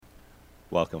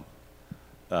welcome.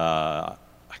 I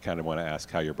kind of want to ask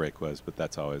how your break was, but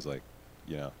that's always like,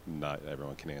 not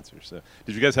everyone can answer. So,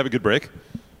 did you guys have a good break?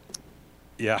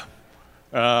 Yeah.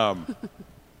 Can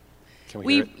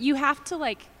we hear it? You have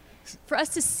to for us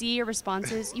to see your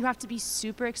responses, you have to be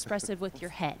super expressive with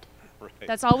your head. Right.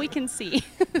 That's all we can see.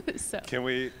 So Can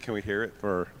we hear it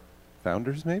for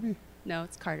founders, maybe? no,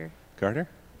 it's Carter. Carter?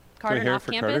 Can Carter we and hear it off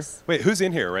for campus. Carter? Wait, who's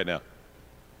in here right now?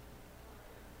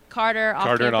 Carter off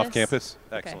Carter campus. and off campus?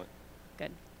 Okay. Excellent.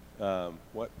 Good.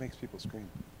 What makes people scream?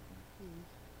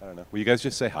 I don't know. Will you guys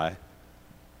just say hi?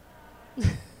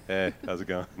 Hey, how's it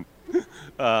going?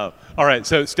 All right,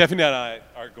 so Stephanie and I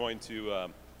are going to,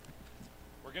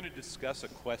 we're going to discuss a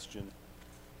question.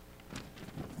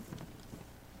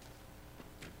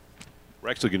 We're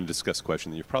actually going to discuss a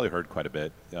question that you've probably heard quite a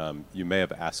bit. You may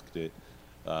have asked it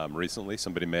recently.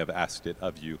 Somebody may have asked it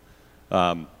of you.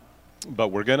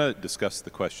 But we're going to discuss the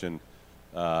question,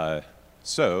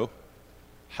 so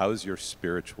how's your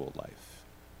spiritual life?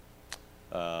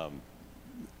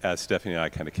 As Stephanie and I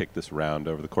kind of kicked this around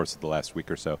over the course of the last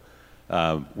week or so,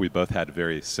 we both had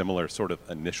very similar sort of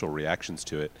initial reactions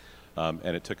to it,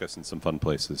 and it took us in some fun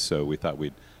places. So we thought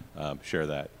we'd share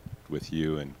that with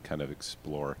you and kind of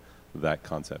explore that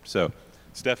concept. So,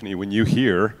 Stephanie, when you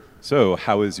hear, so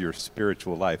how is your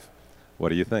spiritual life, what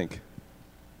do you think?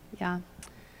 Yeah.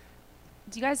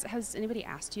 Has anybody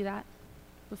asked you that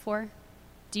before?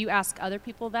 Do you ask other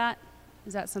people that?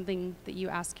 Is that something that you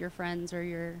ask your friends or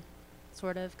your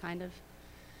kind of?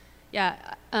 Yeah,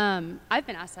 I've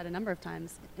been asked that a number of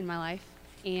times in my life.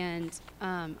 And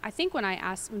I think when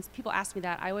people ask me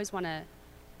that, I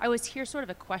always hear sort of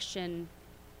a question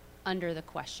under the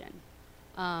question.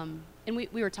 And we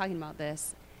were talking about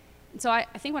this. And so I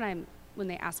think when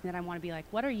they ask me that, I want to be like,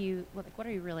 what are you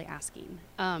really asking?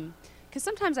 Because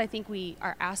sometimes I think we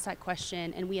are asked that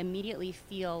question and we immediately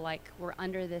feel like we're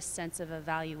under this sense of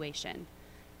evaluation,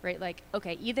 right? Like,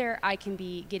 okay, either I can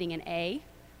be getting an A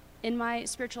in my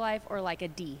spiritual life or like a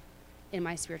D in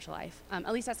my spiritual life.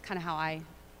 At least that's kind of how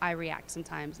I react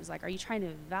sometimes. Is like, are you trying to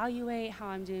evaluate how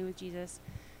I'm doing with Jesus?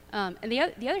 And the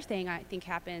other thing I think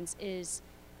happens is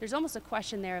there's almost a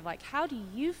question there of like, how do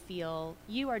you feel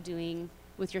you are doing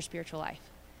with your spiritual life?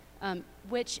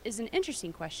 Which is an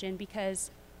interesting question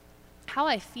because how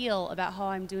I feel about how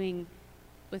I'm doing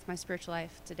with my spiritual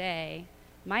life today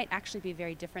might actually be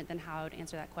very different than how I would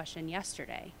answer that question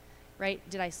yesterday, right?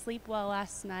 Did I sleep well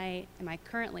last night? Am I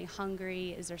currently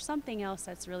hungry? Is there something else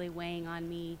that's really weighing on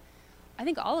me? I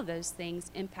think all of those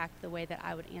things impact the way that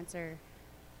I would answer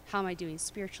how am I doing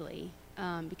spiritually,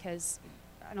 because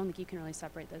I don't think you can really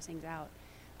separate those things out.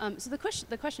 So the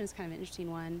question is kind of an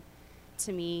interesting one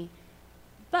to me.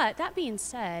 But that being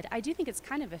said, I do think it's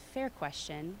kind of a fair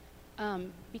question,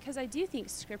 because I do think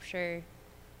Scripture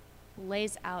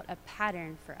lays out a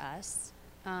pattern for us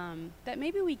that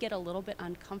maybe we get a little bit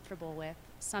uncomfortable with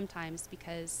sometimes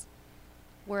because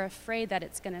we're afraid that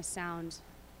it's going to sound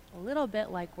a little bit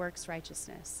like works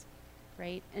righteousness,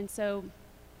 right? And so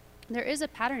there is a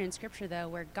pattern in Scripture, though,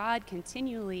 where God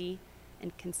continually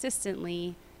and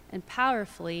consistently and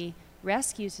powerfully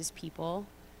rescues his people,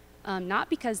 not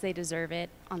because they deserve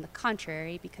it, on the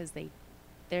contrary, because they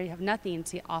have nothing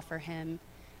to offer him.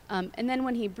 And then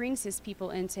when he brings his people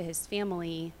into his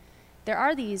family, there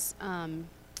are these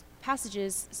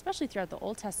passages, especially throughout the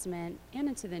Old Testament and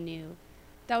into the New,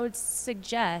 that would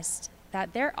suggest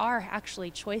that there are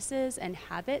actually choices and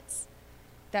habits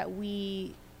that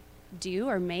we do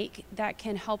or make that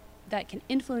can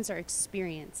influence our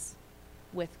experience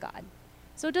with God.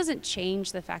 So it doesn't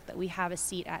change the fact that we have a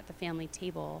seat at the family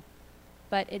table,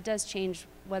 but it does change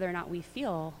whether or not we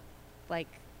feel like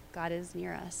God is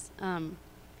near us.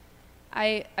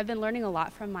 I've been learning a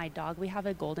lot from my dog. We have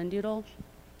a golden doodle.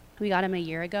 We got him a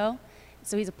year ago,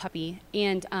 so he's a puppy.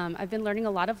 And I've been learning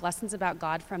a lot of lessons about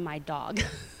God from my dog.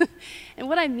 And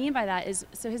what I mean by that is,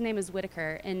 so his name is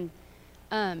Whitaker. And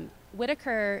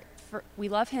Whitaker, we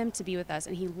love him to be with us,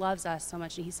 and he loves us so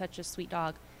much, and he's such a sweet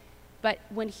dog. But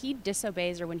when he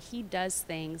disobeys or when he does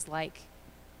things like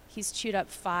he's chewed up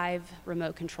 5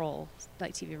 remote controls,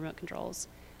 like TV remote controls,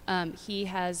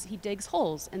 he digs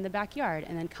holes in the backyard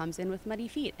and then comes in with muddy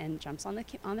feet and jumps on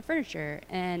the furniture,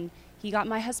 and he got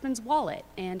my husband's wallet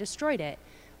and destroyed it.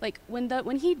 Like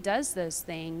when he does those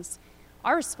things,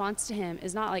 our response to him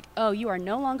is not like, oh, you are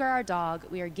no longer our dog,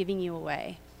 we are giving you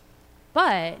away.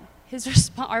 But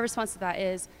our response to that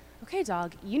is, okay,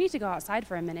 dog, you need to go outside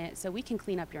for a minute so we can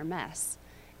clean up your mess.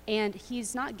 And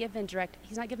he's not given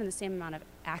the same amount of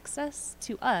access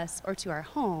to us or to our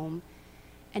home,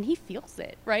 and he feels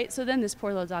it, right? So then this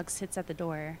poor little dog sits at the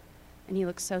door, and he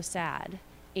looks so sad.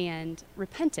 and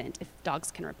repentant, if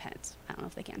dogs can repent. I don't know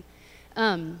if they can.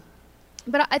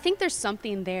 But I think there's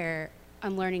something there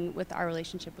I'm learning with our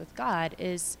relationship with God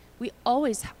is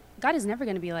God is never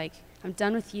going to be like, I'm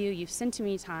done with you. You've sinned too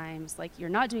many times. Like, you're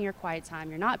not doing your quiet time.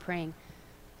 You're not praying.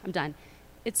 I'm done.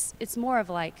 It's more of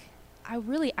like, I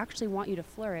really actually want you to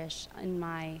flourish in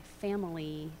my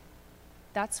family.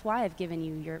 That's why I've given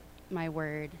you my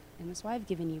word, and that's why I've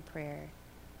given you prayer.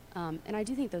 And I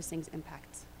do think those things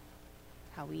impact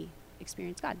how we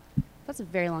experience God. That's a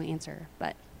very long answer,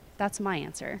 but that's my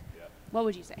answer. Yeah. What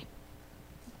would you say?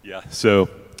 Yeah. So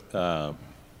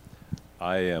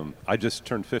I just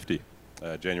turned 50,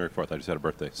 January 4th. I just had a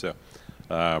birthday. So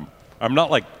I'm not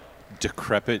like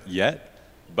decrepit yet,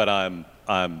 but I'm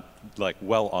like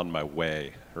well on my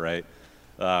way, right?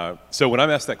 So when I'm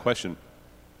asked that question,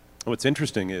 what's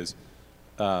interesting is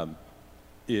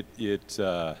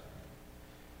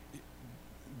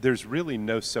there's really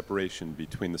no separation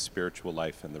between the spiritual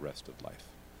life and the rest of life.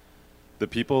 The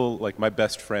people, like my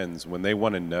best friends, when they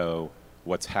want to know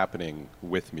what's happening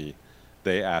with me,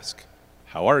 they ask,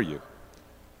 how are you?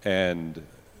 And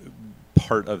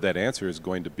part of that answer is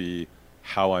going to be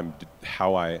how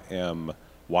I am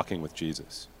walking with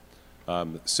Jesus.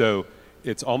 So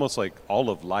it's almost like all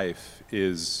of life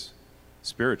is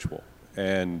spiritual,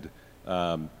 and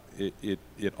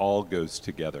it all goes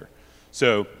together.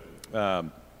 So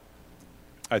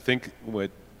I think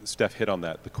what Steph hit on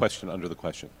that, the question under the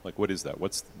question, like what is that?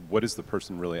 What is the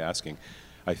person really asking?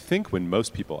 I think when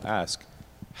most people ask,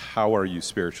 how are you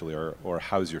spiritually, or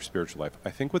how's your spiritual life? I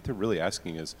think what they're really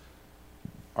asking is,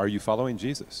 are you following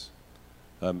Jesus?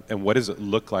 And what does it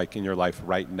look like in your life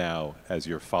right now as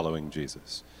you're following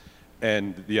Jesus?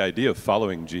 And the idea of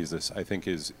following Jesus, I think,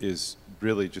 is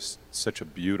really just such a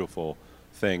beautiful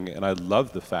thing. And I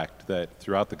love the fact that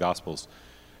throughout the Gospels,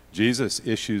 Jesus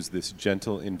issues this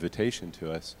gentle invitation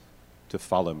to us to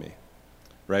follow me,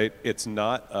 right? It's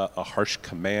not a harsh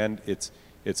command. It's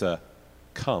a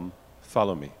come,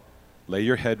 follow me. Lay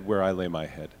your head where I lay my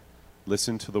head.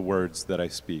 Listen to the words that I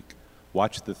speak.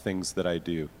 Watch the things that I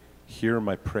do. Hear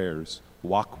my prayers.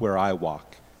 Walk where I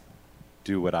walk.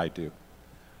 Do what I do.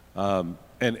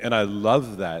 And I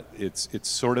love that. It's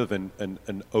sort of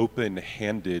an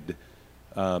open-handed,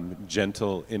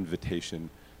 gentle invitation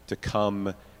to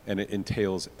come, and it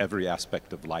entails every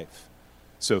aspect of life.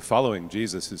 So following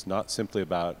Jesus is not simply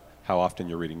about how often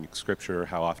you're reading Scripture,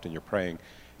 how often you're praying.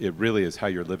 It really is how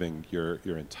you're living your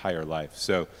entire life.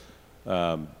 So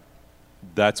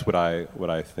that's what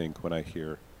I think when I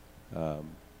hear,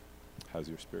 how's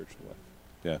your spiritual life?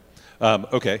 Yeah.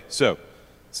 Okay, so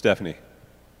Stephanie,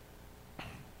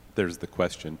 there's the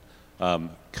question.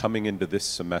 Coming into this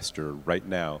semester right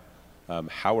now,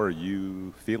 how are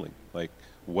you feeling? Like,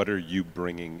 what are you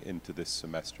bringing into this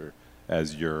semester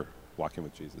as you're walking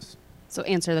with Jesus? So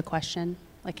answer the question.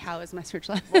 Like, how is my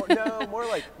spiritual life? No, more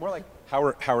like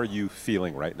how are you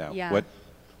feeling right now? Yeah.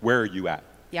 Where are you at?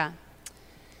 Yeah.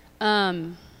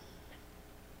 I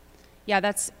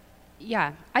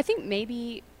think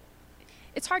maybe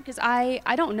it's hard because I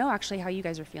don't know actually how you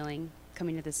guys are feeling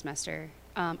coming to this semester.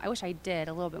 I wish I did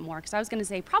a little bit more, because I was going to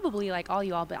say probably like all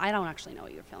you all, but I don't actually know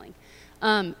what you're feeling.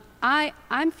 I'm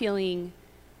feeling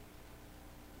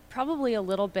probably a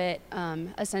little bit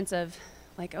a sense of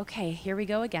like, okay, here we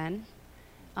go again.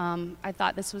 I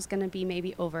thought this was going to be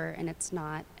maybe over, and it's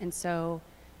not. And so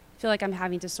I feel like I'm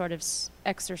having to sort of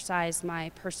exercise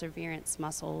my perseverance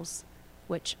muscles,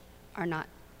 which are not,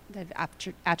 they've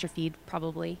atrophied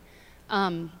probably.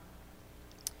 So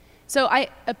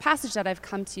a passage that I've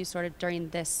come to sort of during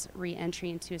this re-entry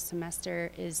into a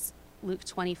semester is Luke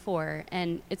 24,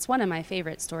 and it's one of my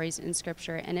favorite stories in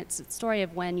Scripture, and it's a story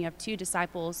of when you have two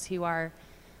disciples who are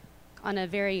on a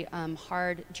very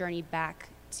hard journey back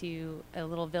to a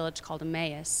little village called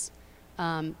Emmaus,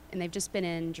 and they've just been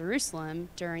in Jerusalem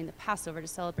during the Passover to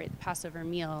celebrate the Passover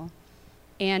meal,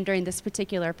 and during this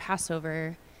particular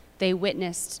Passover, they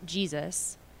witnessed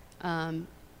Jesus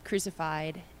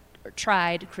crucified,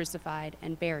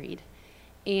 and buried.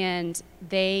 And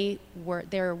they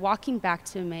were walking back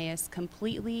to Emmaus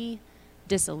completely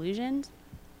disillusioned,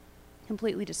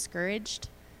 completely discouraged,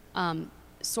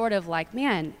 sort of like,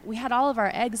 man, we had all of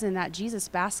our eggs in that Jesus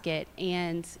basket,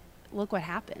 and look what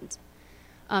happened.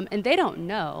 And they don't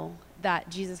know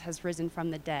that Jesus has risen from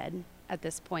the dead at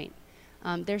this point.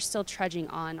 They're still trudging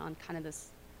on kind of this,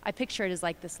 I picture it as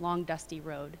like this long, dusty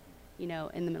road,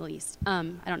 in the Middle East. I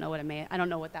don't know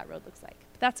what that road looks like,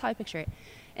 but that's how I picture it.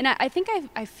 And I think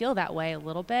I feel that way a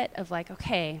little bit of like,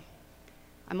 okay,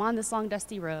 I'm on this long,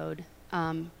 dusty road.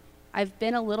 I've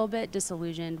been a little bit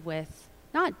disillusioned with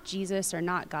not Jesus or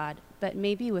not God, but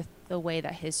maybe with the way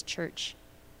that his church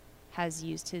has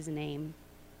used his name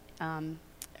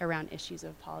around issues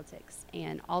of politics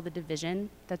and all the division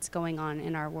that's going on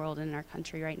in our world and in our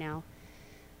country right now.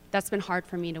 That's been hard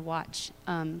for me to watch.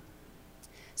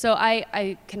 So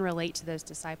I can relate to those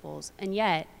disciples. And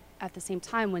yet, at the same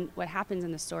time, when what happens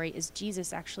in the story is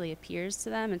Jesus actually appears to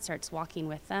them and starts walking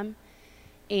with them.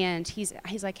 And he's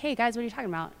like, hey, guys, what are you talking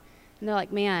about? And they're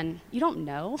like, man, you don't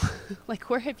know? Like,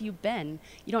 where have you been?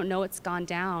 You don't know what's gone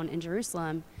down in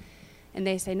Jerusalem. And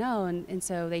they say no. And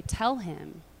so they tell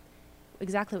him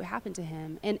exactly what happened to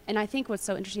him. And I think what's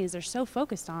so interesting is they're so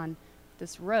focused on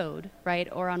this road, right,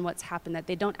 or on what's happened that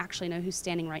they don't actually know who's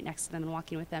standing right next to them and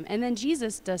walking with them. And then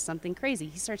Jesus does something crazy.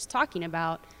 He starts talking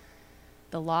about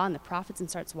the law and the prophets and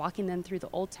starts walking them through the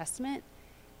Old Testament.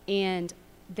 And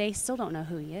they still don't know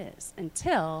who he is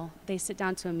until they sit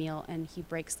down to a meal and he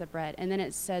breaks the bread. And then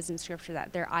it says in Scripture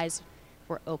that their eyes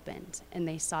were opened and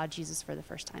they saw Jesus for the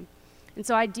first time. And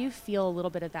so I do feel a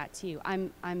little bit of that too.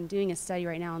 I'm doing a study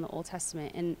right now in the Old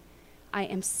Testament, and I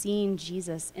am seeing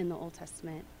Jesus in the Old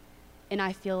Testament. And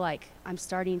I feel like I'm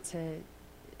starting to,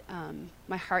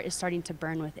 my heart is starting to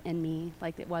burn within me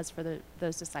like it was for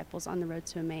those disciples on the road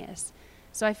to Emmaus.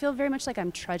 So I feel very much like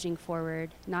I'm trudging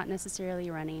forward, not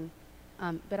necessarily running.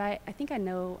 But I think I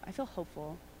feel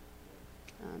hopeful.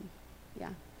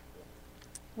 Yeah.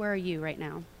 Where are you right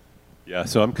now? Yeah,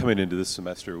 so I'm coming into this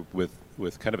semester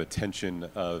with kind of a tension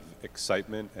of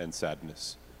excitement and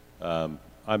sadness. I'm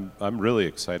really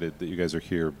excited that you guys are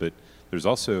here, but there's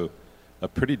also a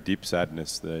pretty deep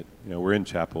sadness that, you know, we're in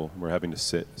chapel, we're having to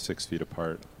sit 6 feet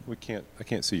apart. I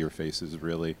can't see your faces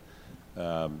really,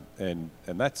 and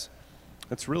that's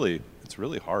really, it's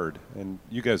really hard, and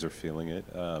you guys are feeling it.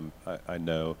 I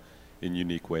know in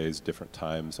unique ways, different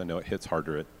times. I know it hits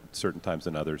harder at certain times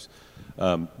than others.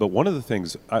 But one of the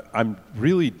things, I'm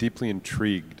really deeply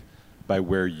intrigued by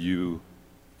where you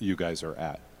guys are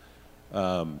at.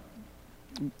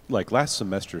 Like last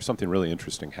semester, something really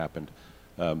interesting happened.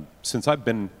 Since I've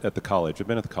been at the college, I've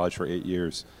been at the college for 8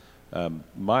 years,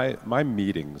 my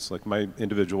meetings, like my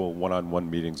individual one-on-one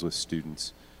meetings with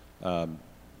students,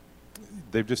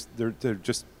 they're just,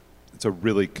 it's a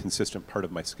really consistent part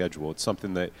of my schedule. It's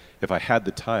something that if I had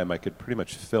the time, I could pretty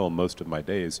much fill most of my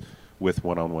days with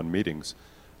one-on-one meetings.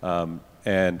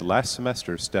 And last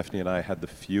semester, Stephanie and I had the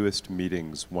fewest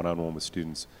meetings one-on-one with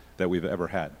students that we've ever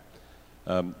had.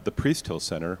 The Priest Hill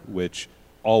Center, which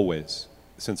always,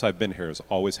 since I've been here, has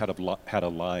always had a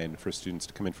line for students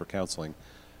to come in for counseling,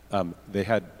 they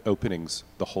had openings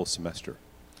the whole semester.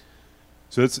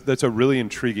 So that's a really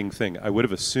intriguing thing. I would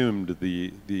have assumed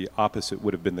the opposite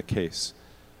would have been the case.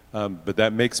 But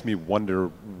that makes me wonder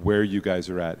where you guys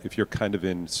are at. If you're kind of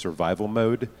in survival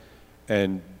mode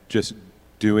and just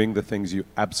doing the things you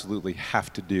absolutely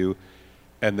have to do,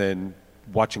 and then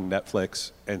watching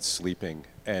Netflix and sleeping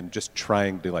and just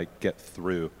trying to like get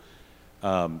through.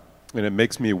 And it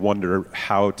makes me wonder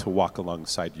how to walk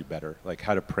alongside you better, like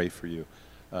how to pray for you,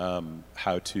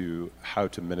 how to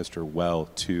minister well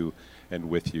to and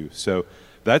with you. So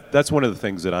that's one of the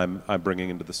things that I'm bringing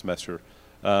into the semester.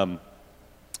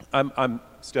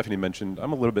 Stephanie mentioned,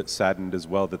 I'm a little bit saddened as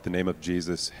well that the name of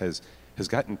Jesus has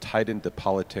gotten tied into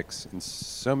politics in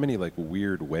so many like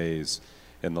weird ways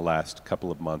in the last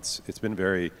couple of months. It's been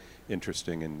very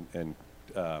interesting, and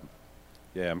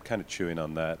yeah, I'm kind of chewing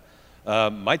on that.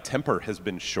 My temper has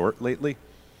been short lately,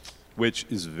 which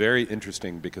is very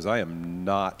interesting because I am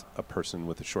not a person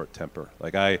with a short temper.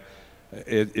 Like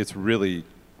it's really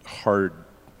hard.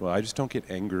 Well, I just don't get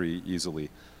angry easily.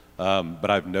 But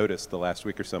I've noticed the last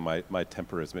week or so my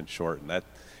temper has been short, and that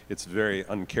it's very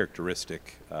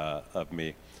uncharacteristic of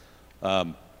me.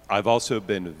 I've also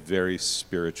been very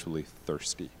spiritually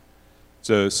thirsty.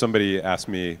 So somebody asked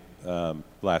me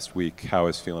last week how I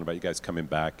was feeling about you guys coming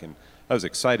back, and I was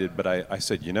excited, but I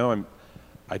said, you know,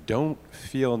 I don't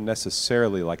feel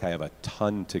necessarily like I have a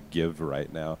ton to give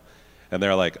right now. And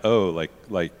they're like, oh,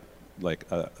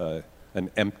 like an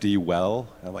empty well?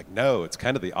 And I'm like, no, it's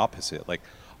kind of the opposite. Like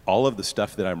all of the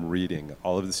stuff that I'm reading,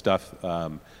 all of the stuff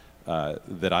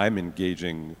that I'm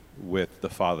engaging with the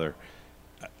Father,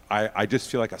 I just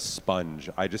feel like a sponge.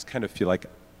 I just kind of feel like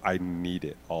I need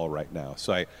it all right now.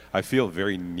 So I feel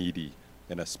very needy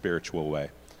in a spiritual way.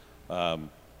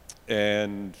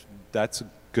 And that's a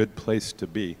good place to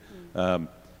be. You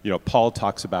know, Paul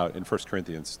talks about, in 1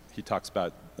 Corinthians, he talks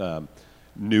about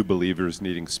new believers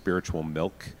needing spiritual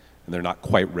milk, and they're not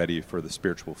quite ready for the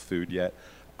spiritual food yet.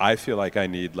 I feel like I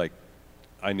need like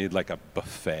a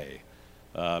buffet,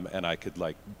 and I could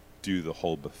like do the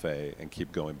whole buffet and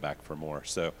keep going back for more.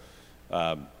 So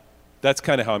that's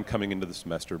kind of how I'm coming into the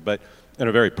semester. But in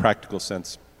a very practical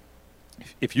sense,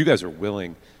 if you guys are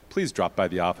willing please drop by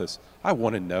the office. I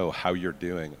want to know how you're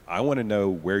doing. I want to know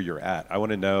where you're at. I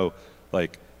want to know,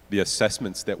 like, the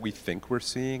assessments that we think we're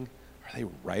seeing, are they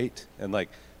right? And, like,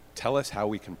 tell us how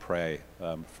we can pray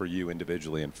for you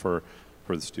individually and for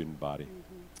the student body.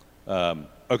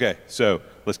 Okay, so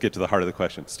let's get to the heart of the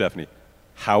question. Stephanie,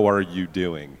 how are you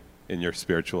doing in your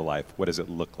spiritual life? What does it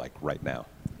look like right now?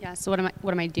 Yeah, so what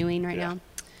am I doing right now?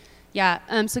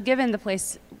 Yeah, so given the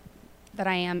place that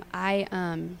I am,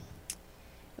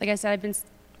 like I said, I've been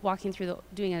walking through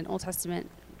doing an Old Testament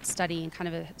study and kind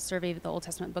of a survey of the Old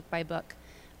Testament book by book.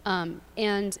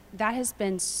 And that has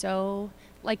been so,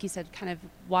 like you said, kind of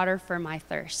water for my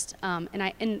thirst. And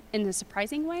in a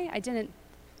surprising way, I didn't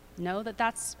know that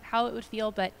that's how it would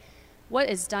feel, but what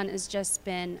it's done is just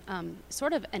been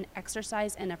sort of an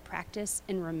exercise and a practice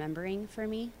in remembering for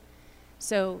me.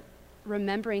 So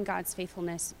remembering God's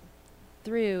faithfulness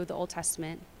through the Old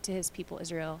Testament to his people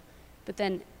Israel, but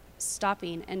then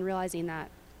stopping and realizing that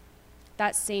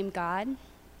that same God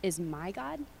is my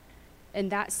God,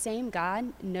 and that same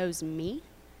God knows me,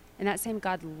 and that same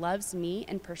God loves me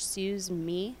and pursues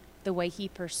me the way he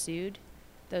pursued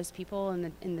those people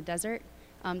in the desert,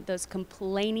 those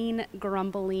complaining,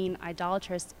 grumbling,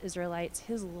 idolatrous Israelites.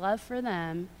 His love for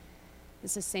them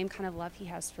is the same kind of love he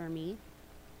has for me.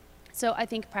 So I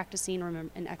think practicing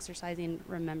and exercising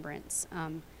remembrance,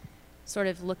 sort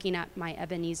of looking at my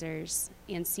Ebenezers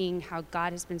and seeing how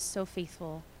God has been so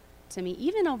faithful to me,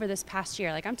 even over this past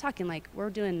year. Like, I'm talking like we're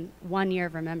doing 1 year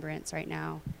of remembrance right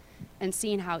now, and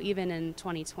seeing how even in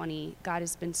 2020, God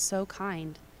has been so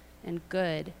kind and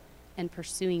good and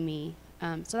pursuing me.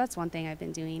 So that's one thing I've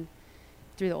been doing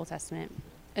through the Old Testament.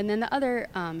 And then the other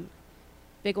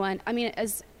big one, I mean,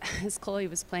 as Chloe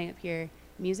was playing up here,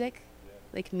 music.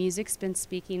 Like, music's been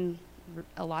speaking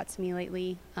a lot to me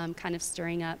lately, kind of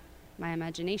stirring up my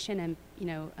imagination.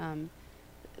 And,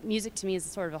 music to me is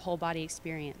sort of a whole body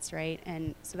experience, right?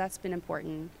 And so that's been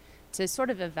important to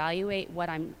sort of evaluate what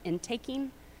I'm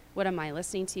intaking. What am I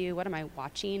listening to? What am I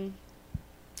watching?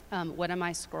 What am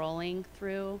I scrolling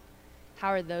through? How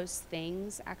are those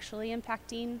things actually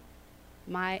impacting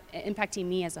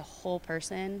me as a whole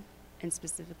person, and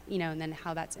specific, and then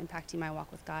how that's impacting my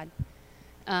walk with God.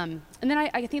 And then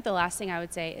I think the last thing I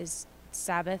would say is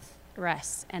Sabbath,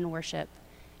 rest, and worship,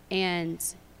 and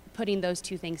putting those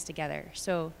two things together.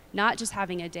 So not just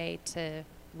having a day to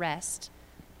rest,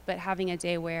 but having a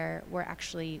day where we're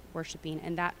actually worshiping.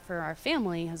 And that for our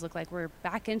family has looked like we're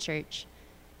back in church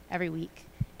every week.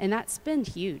 And that's been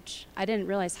huge. I didn't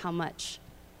realize how much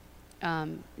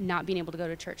not being able to go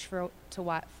to church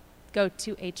go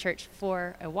to a church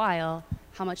for a while,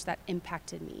 how much that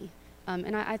impacted me.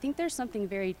 And I think there's something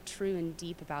very true and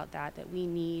deep about that we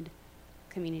need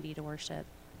community to worship.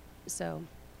 So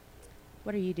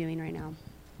what are you doing right now?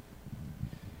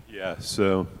 Yeah,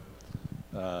 so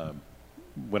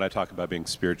when I talk about being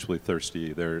spiritually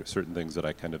thirsty, there are certain things that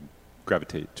I kind of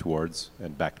gravitate towards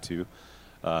and back to.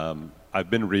 I've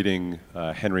been reading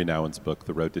Henry Nouwen's book,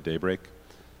 The Road to Daybreak.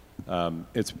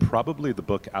 It's probably the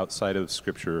book outside of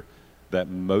Scripture that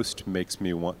most makes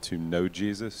me want to know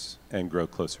Jesus and grow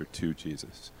closer to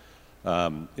Jesus.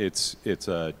 It's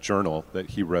a journal that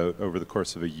he wrote over the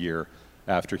course of a year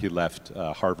after he left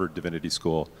Harvard Divinity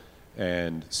School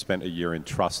and spent a year in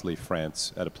Trosly,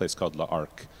 France, at a place called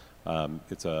L'Arc.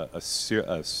 It's a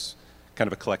kind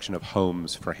of a collection of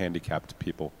homes for handicapped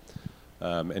people.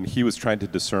 And he was trying to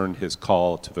discern his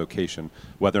call to vocation,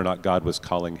 whether or not God was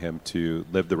calling him to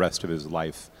live the rest of his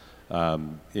life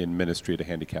in ministry to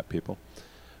handicapped people.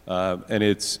 And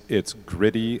it's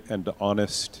gritty and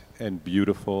honest and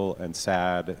beautiful and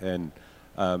sad, and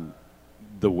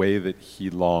the way that he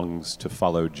longs to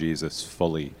follow Jesus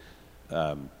fully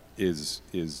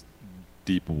is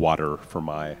deep water for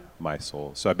my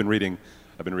soul. So I've been reading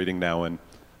Nouwen.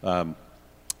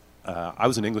 I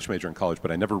was an English major in college,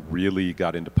 but I never really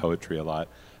got into poetry a lot.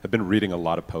 I've been reading a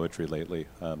lot of poetry lately.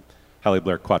 Halle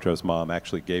Blair Quattro's mom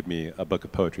actually gave me a book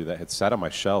of poetry that had sat on my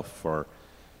shelf for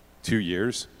 2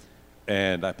 years,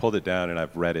 and I pulled it down and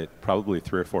I've read it probably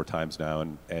 3 or 4 times now,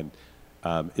 and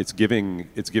it's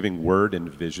giving word and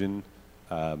vision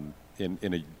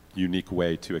in a unique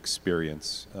way to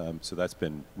experience. So that's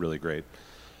been really great.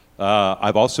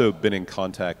 I've also been in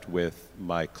contact with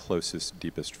my closest,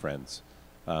 deepest friends.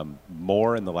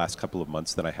 More in the last couple of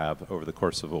months than I have over the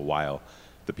course of a while.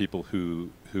 The people who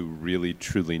really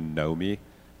truly know me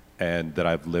and that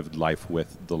I've lived life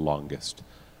with the longest.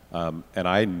 And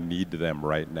I need them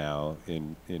right now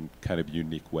in kind of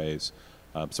unique ways.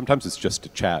 Sometimes it's just to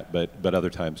chat, but other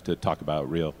times to talk about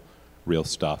real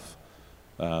stuff.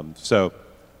 So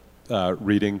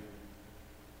reading,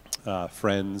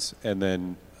 friends, and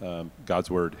then God's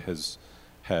word has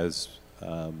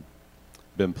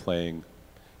been playing.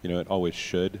 It always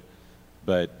should,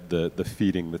 but the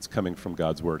feeding that's coming from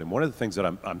God's word. And one of the things that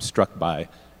I'm struck by,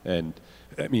 and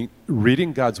I mean,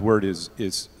 reading God's word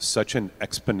is such an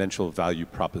exponential value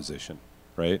proposition,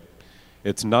 right?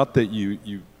 It's not that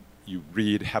you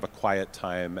read, have a quiet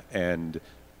time, and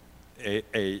A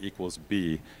equals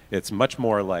B. It's much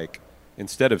more like,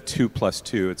 instead of 2 plus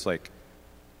 2, it's like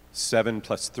 7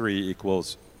 plus 3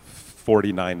 equals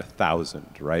 49,000,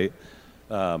 right?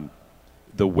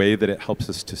 The way that it helps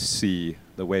us to see,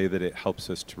 the way that it helps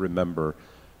us to remember,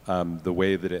 the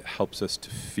way that it helps us to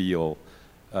feel,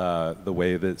 the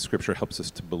way that Scripture helps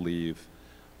us to believe.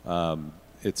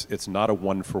 It's not a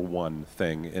one-for-one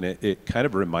thing, and it kind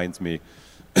of reminds me,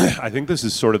 I think this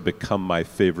has sort of become my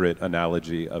favorite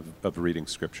analogy of reading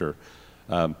Scripture.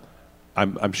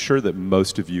 I'm sure that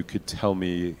most of you could tell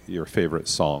me your favorite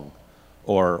song,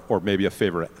 or maybe a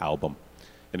favorite album.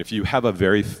 And if you have a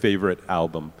very favorite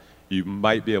album, you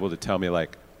might be able to tell me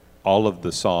like all of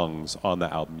the songs on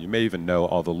the album. You may even know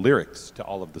all the lyrics to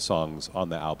all of the songs on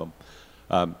the album.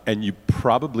 And you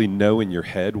probably know in your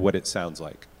head what it sounds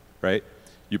like, right?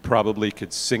 You probably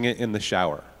could sing it in the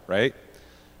shower, right?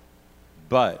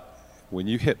 But when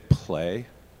you hit play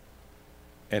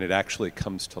and it actually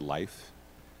comes to life,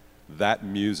 that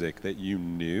music that you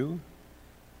knew,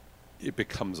 it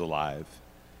becomes alive.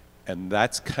 And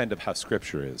that's kind of how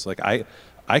Scripture is. Like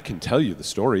I can tell you the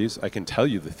stories, I can tell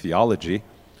you the theology,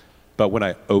 but when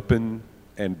I open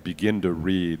and begin to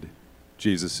read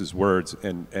Jesus' words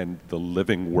and the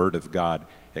living Word of God,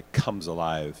 it comes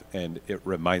alive and it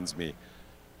reminds me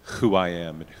who I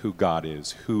am and who God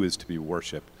is, who is to be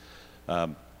worshiped.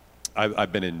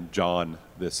 I've been in John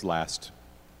this last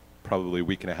probably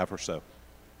week and a half or so,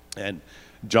 and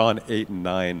John 8 and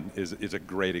 9 is a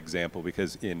great example,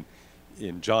 because in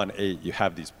John 8 you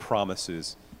have these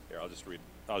promises. Here, I'll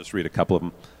just read a couple of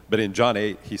them. But in John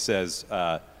 8 he says,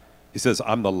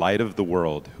 I'm the light of the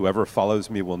world. Whoever follows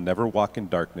me will never walk in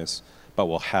darkness, but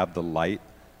will have the light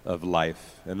of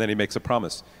life. And then he makes a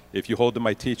promise. If you hold to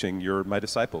my teaching, you're my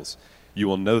disciples. You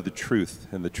will know the truth,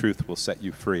 and the truth will set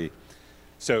you free.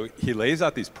 So he lays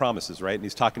out these promises, right? And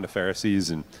he's talking to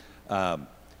Pharisees.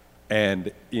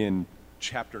 And in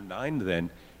chapter 9, then,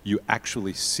 you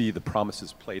actually see the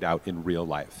promises played out in real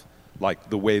life, like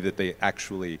the way that they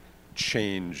actually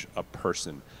change a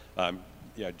person.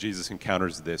 Jesus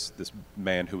encounters this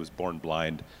man who was born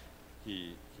blind.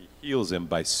 He heals him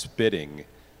by spitting,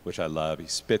 which I love. He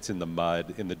spits in the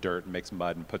mud, in the dirt, and makes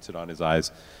mud and puts it on his eyes.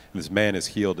 And this man is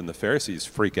healed, and the Pharisees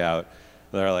freak out.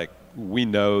 They're like, we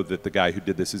know that the guy who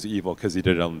did this is evil because he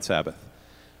did it on the Sabbath.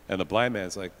 And the blind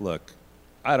man's like, look,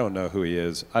 I don't know who he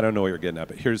is. I don't know what you're getting at,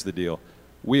 but here's the deal.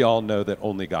 We all know that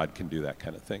only God can do that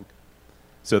kind of thing.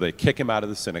 So they kick him out of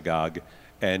the synagogue,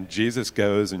 and Jesus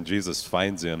goes and Jesus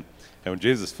finds him. And when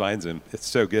Jesus finds him, it's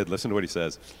so good. Listen to what he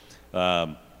says.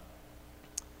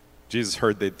 Jesus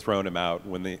heard they'd thrown him out,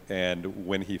 and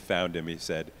when he found him, he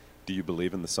said, do you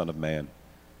believe in the Son of Man?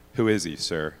 Who is he,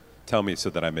 sir? Tell me so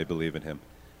that I may believe in him.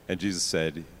 And Jesus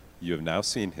said, you have now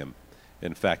seen him.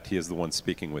 In fact, he is the one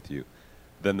speaking with you.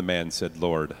 Then the man said,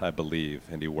 Lord, I believe,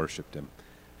 and he worshiped him.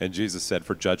 And Jesus said,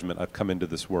 for judgment I've come into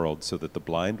this world, so that the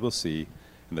blind will see,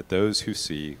 and that those who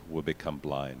see will become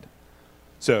blind.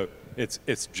 So it's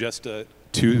just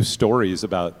two stories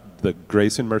about the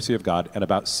grace and mercy of God and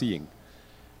about seeing.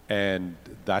 And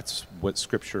that's what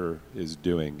Scripture is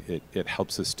doing. It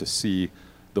helps us to see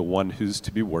the one who's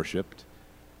to be worshiped,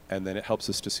 and then it helps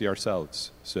us to see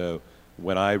ourselves. So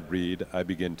when I read, I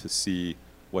begin to see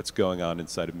what's going on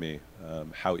inside of me,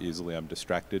 how easily I'm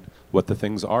distracted, what the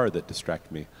things are that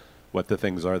distract me, what the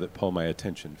things are that pull my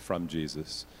attention from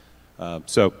Jesus.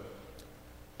 So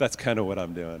that's kind of what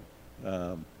I'm doing.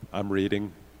 I'm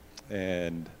reading,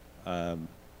 and I'm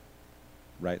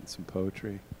writing some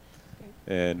poetry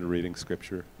and reading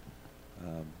Scripture.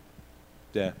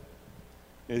 Yeah.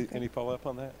 Any follow-up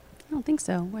on that? I don't think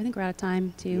so. I think we're out of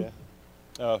time, too. Yeah.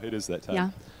 Oh, it is that time. Yeah.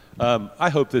 I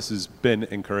hope this has been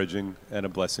encouraging and a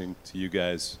blessing to you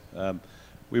guys.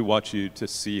 We want you to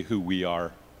see who we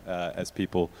are as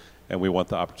people, and we want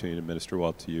the opportunity to minister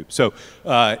well to you. So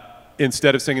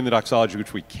instead of singing the doxology,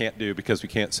 which we can't do because we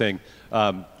can't sing,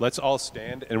 let's all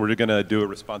stand, and we're going to do a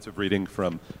responsive reading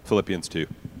from Philippians 2.